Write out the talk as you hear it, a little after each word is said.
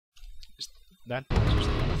that. Just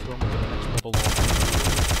gonna throw me to the next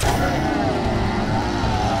level.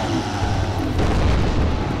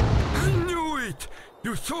 I knew it!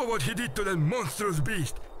 You saw what he did to that monstrous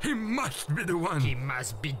beast. He must be the one. He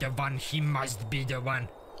must be the one. He must be the one.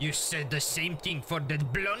 You said the same thing for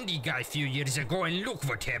that blondie guy a few years ago, and look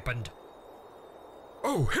what happened.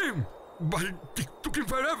 Oh, him! But it took him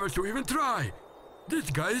forever to even try. This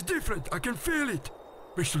guy is different. I can feel it.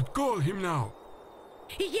 We should call him now.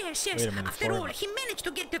 Yes, yes. Minute, After all, he managed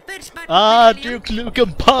to get the first part Ah, of the medallion. Duke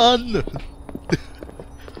Nukem pun!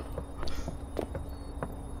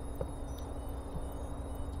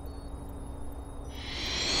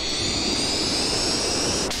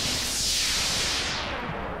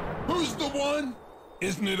 Who's the one?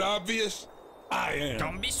 Isn't it obvious? I am.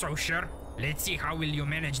 Don't be so sure. Let's see how will you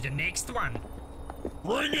manage the next one.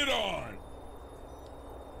 Bring it on!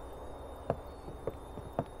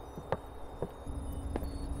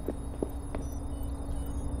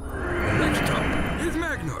 Next up is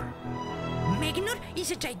Magnor. Magnor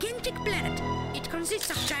is a gigantic planet. It consists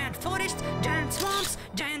of giant forests, giant swamps,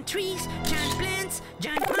 giant trees, giant plants,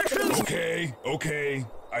 giant mushrooms. Okay.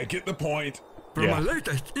 I get the point. From Yeah. our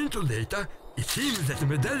latest intel data, it seems that the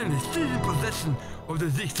medallion is still in possession of the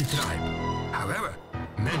Zixi tribe. However,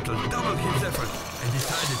 Mental doubled his effort and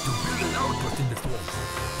decided to build an outpost in the swamp.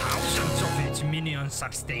 Thousands of its minions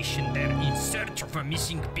are stationed there in search of a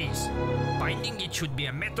missing piece. Finding it should be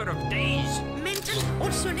a matter of days. Mental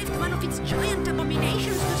also left one of its giant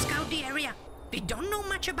abominations to scout the area. We don't know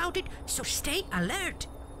much about it, so stay alert.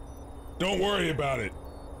 Don't worry about it.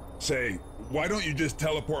 Say, why don't you just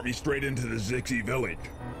teleport me straight into the Zixi village?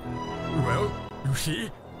 Well, you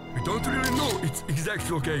see, we don't really know its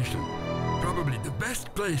exact location. Probably the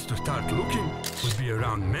best place to start looking would be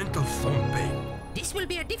around Mental Swamp Pain. This will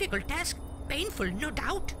be a difficult task. Painful, no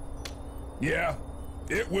doubt. Yeah,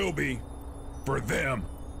 it will be. For them.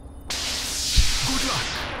 Good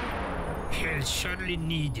luck! He'll surely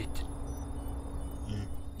need it.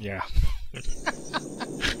 Yeah.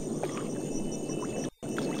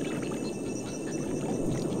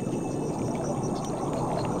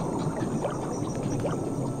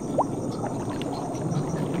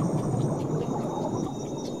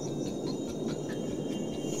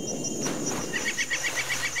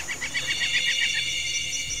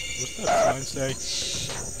 What's that sign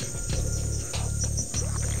say?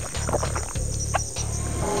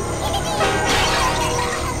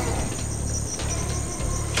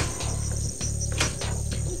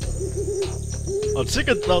 On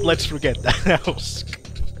second thought, let's forget that. That was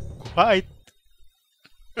quite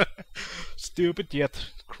stupid yet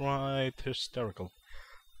quite hysterical.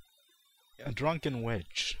 A drunken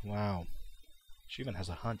witch. Wow. She even has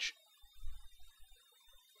a hunch.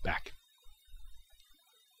 Back.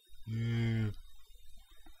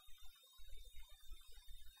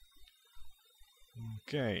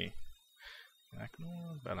 Okay.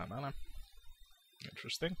 Magnor.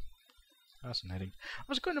 Interesting. Fascinating. I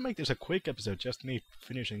was going to make this a quick episode, just me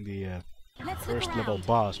finishing the Let's first look level around.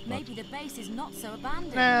 boss, but Maybe the base is not so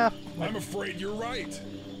abandoned. nah. I'm afraid you're right.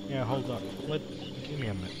 Yeah, hold on. Give me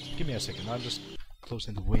a minute. Give me a second. I'm just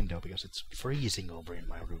closing the window because it's freezing over in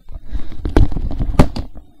my room.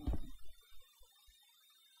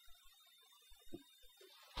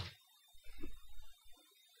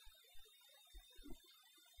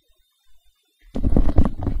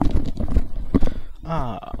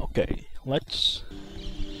 Okay. Let's...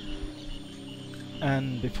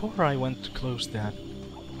 And before I went to close that,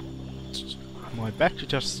 I went back to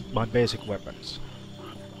just my basic weapons.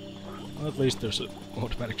 Well, at least there's an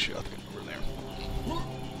automatic shotgun over there.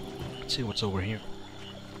 Let's see what's over here.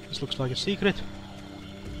 This looks like a secret.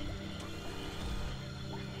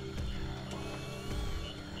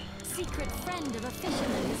 Secret friend of a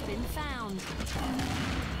fisherman has been found.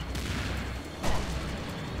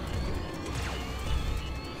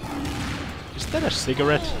 Is that a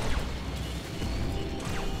cigarette?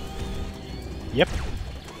 Yep.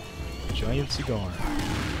 Giant cigar.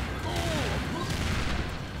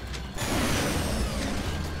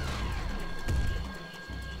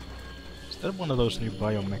 Is that one of those new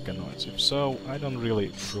biomechanoids? If so, I don't really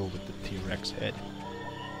throw with the T-Rex head.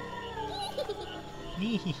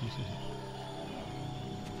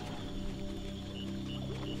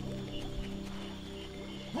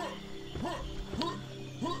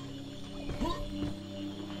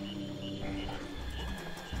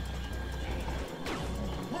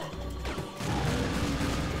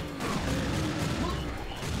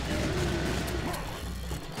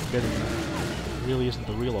 Really isn't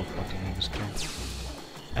the real off button in this game.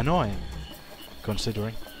 Annoying,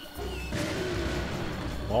 considering.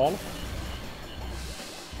 Ball.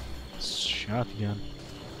 Shiny shotgun.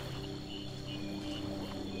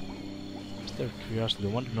 Just out of curiosity,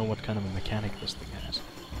 I want to know what kind of a mechanic this thing has.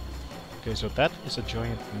 Okay, so that is a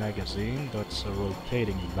giant magazine, that's a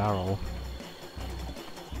rotating barrel.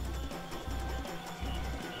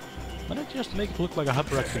 Why not just make it look like a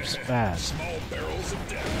hyperactive spaz? Small barrels of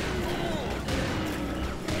death.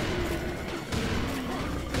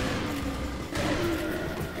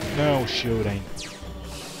 No shooting.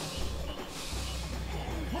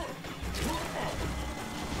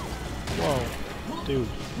 Whoa, dude.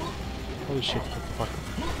 Holy shit, what the fuck?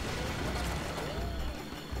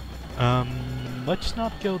 Let's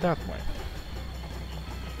not go that way.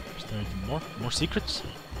 Is there anything more? More secrets?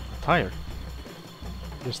 I'm tired.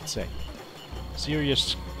 Just say.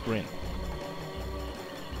 Serious grin.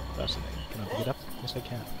 Fascinating. Can I pick it up? Yes, I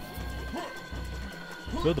can.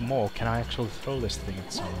 Go to the mall. Can I actually throw this thing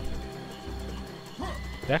at someone?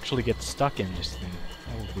 They actually get stuck in this thing.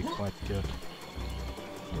 That would be quite good.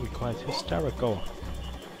 That would be quite hysterical.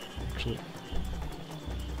 Actually.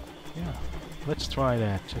 Yeah. Let's try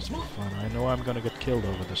that, just for fun. I know I'm gonna get killed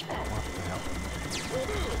over this, but what the hell?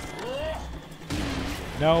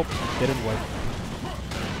 Nope, didn't work.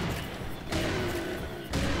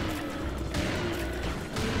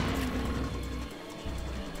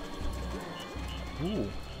 Ooh.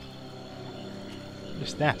 What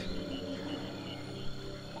is that?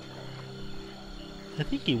 I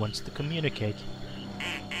think he wants to communicate.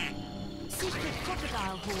 Secret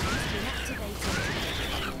crocodile horn has been activated.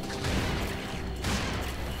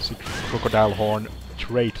 Secret crocodile horn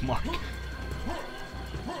trademark.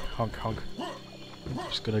 Honk honk. I'm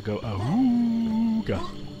just gonna go ahooga.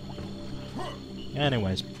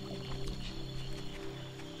 Anyways.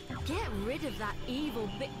 Get rid of that evil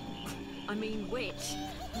witch.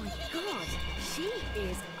 My god, she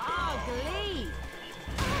is ugly.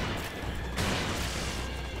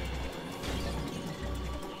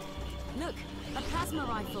 Look, a plasma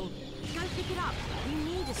rifle. Go pick it up. You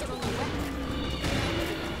need a stronger weapon.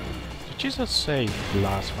 Did you just say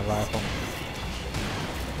plasma rifle?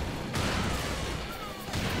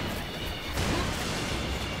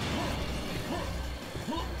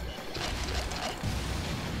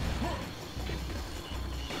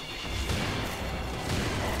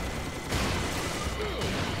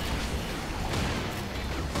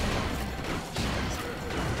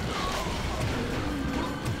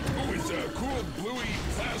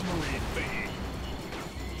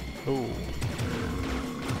 Oh.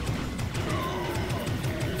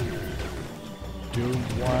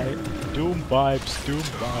 Doom vibes.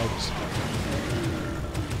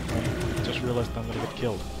 I just realized I'm gonna get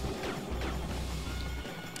killed.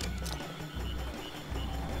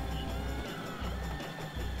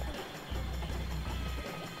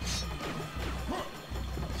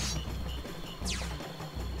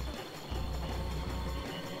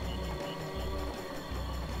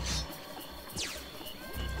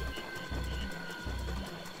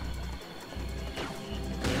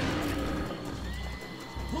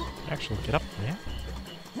 Actually, get up there.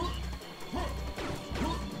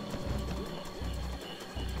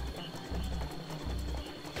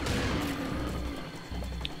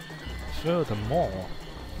 Furthermore,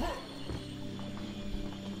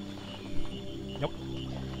 nope,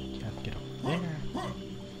 can't get up there.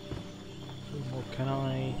 Furthermore, can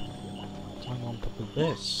I climb on top of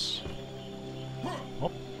this?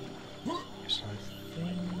 Oh, yes, I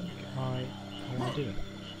think I do.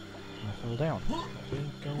 I fell down. I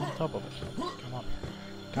didn't go on top of it. Come on.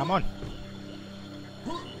 Come on!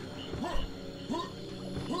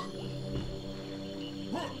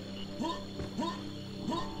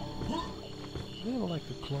 I really like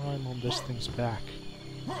to climb on this thing's back.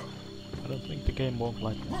 I don't think the game won't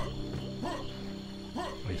let me.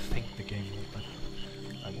 I think the game won't let me.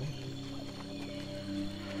 I won't.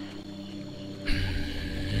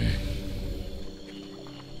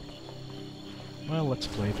 Well, let's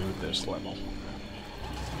play through this level.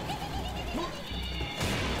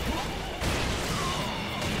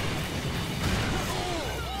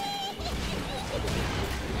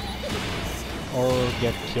 Or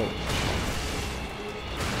get killed.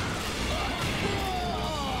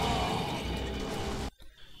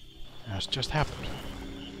 That's just happened.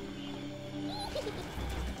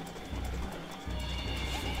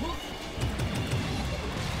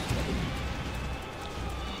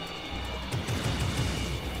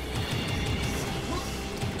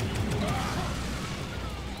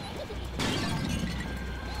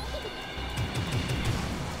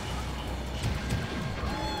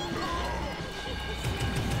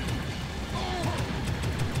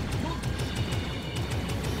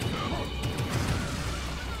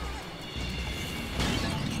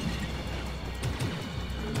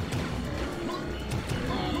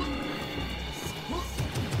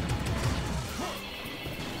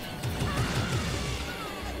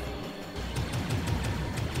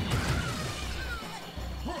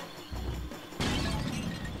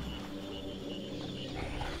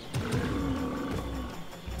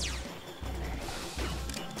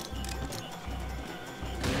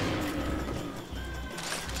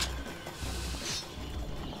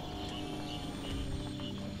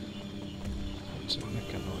 It's a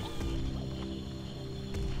mechanoid.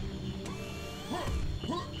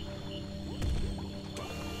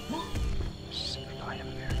 Secret item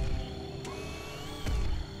there.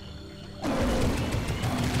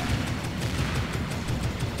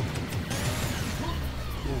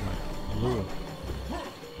 Blue.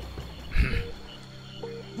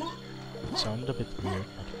 It sounded a bit weird,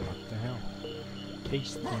 but what the hell?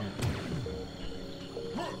 Case that.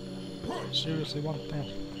 Seriously want that?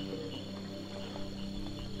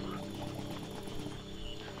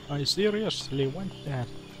 I seriously want that.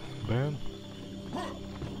 Boom.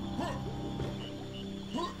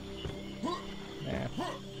 Yeah.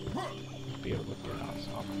 Beer would get us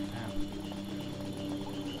off now.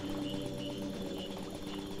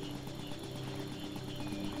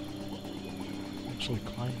 Actually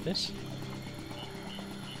climb this?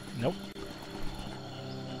 Nope.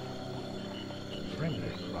 Frame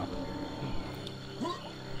rate drop.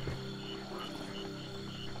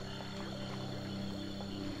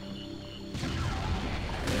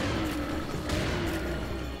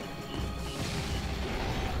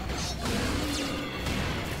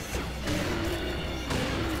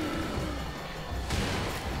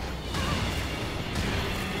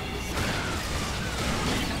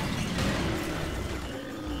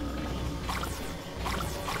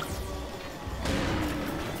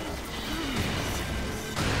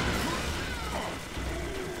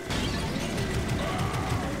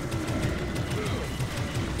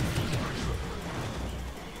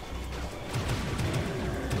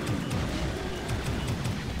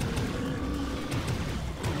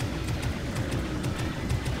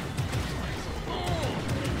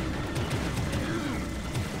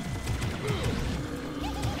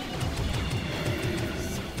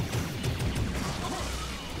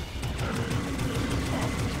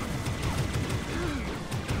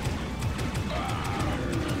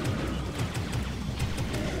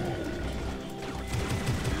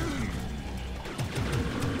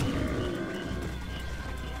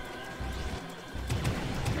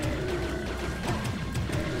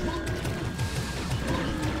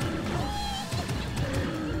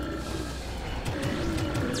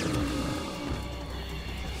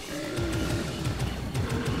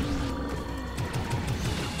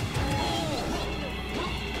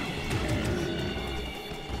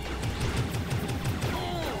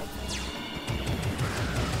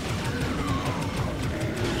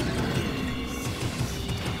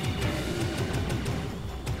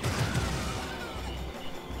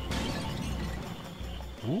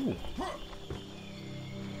 Ooh.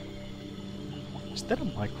 Is that a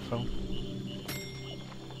microphone?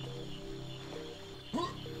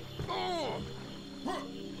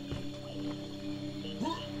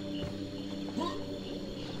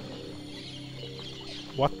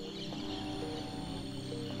 What?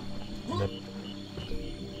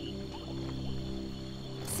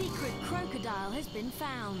 Secret crocodile has been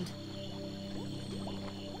found.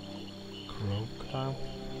 Crocodile?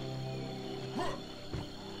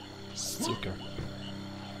 Sticker.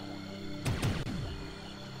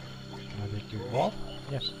 Can I take your ball?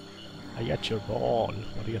 Yes. I got your ball.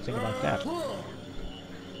 What do you think about that?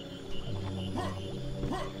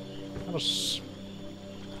 That was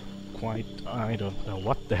quite... I don't know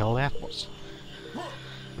what the hell that was.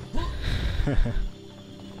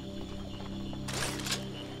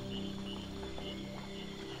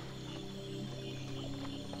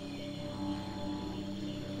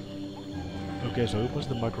 Okay, so it was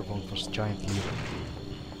the microphone for giant leader.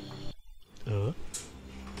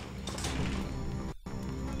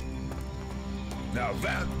 Now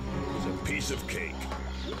that is a piece of cake.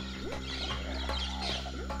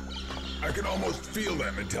 I can almost feel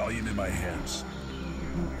that medallion in my hands.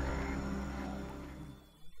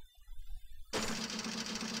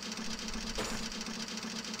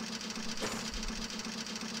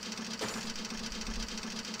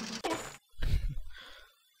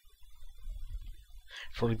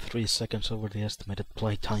 For 3 seconds over the estimated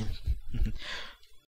playtime.